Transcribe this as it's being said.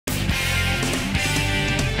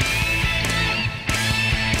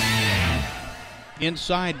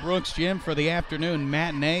inside Brooks Gym for the afternoon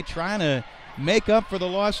matinee, trying to make up for the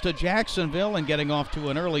loss to Jacksonville and getting off to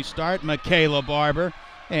an early start. McKayla Barber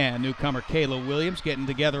and newcomer Kayla Williams getting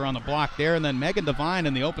together on the block there. And then Megan Devine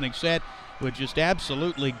in the opening set would just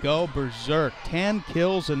absolutely go berserk. 10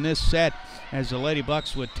 kills in this set as the Lady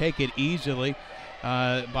Bucks would take it easily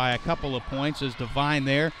by a couple of points as Devine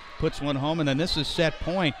there puts one home. And then this is set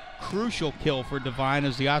point. Crucial kill for Devine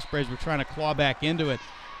as the Ospreys were trying to claw back into it.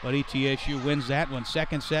 But ETSU wins that one.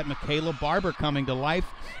 Second set, McKayla Barber coming to life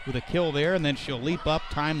with a kill there, and then she'll leap up,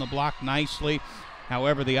 time the block nicely.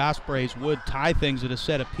 However, the Ospreys would tie things at a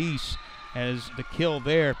set apiece as the kill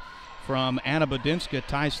there from Anna Budinska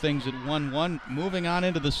ties things at 1-1. Moving on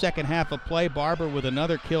into the second half of play, Barber with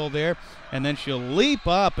another kill there, and then she'll leap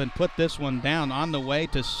up and put this one down on the way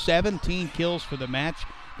to 17 kills for the match.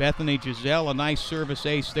 Bethany Giselle, a nice service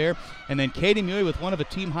ace there. And then Katie Mui with one of a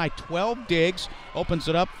team-high 12 digs, opens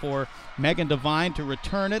it up for Megan Devine to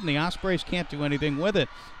return it, and the Ospreys can't do anything with it.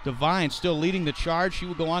 Devine still leading the charge. She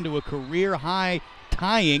will go on to a career-high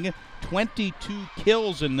tying 22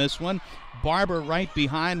 kills in this one. Barber right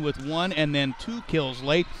behind with one and then 2 kills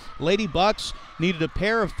late. Lady Bucks needed a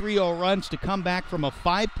pair of 3-0 runs to come back from a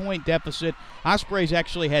 5-point deficit. Ospreys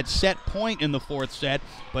actually had set point in the fourth set,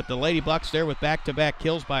 but the Lady Bucks there with back-to-back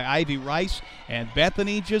kills by Ivy Rice and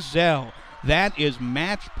Bethany Giselle. That is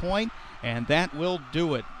match point, and that will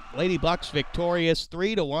do it. Lady Bucks victorious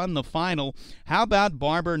 3-1 the final. How about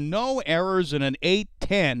Barber? No errors and an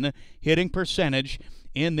 8-10 hitting percentage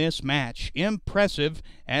in this match. Impressive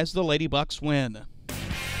as the Lady Bucks win.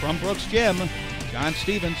 From Brooks Gym, John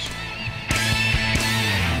Stevens.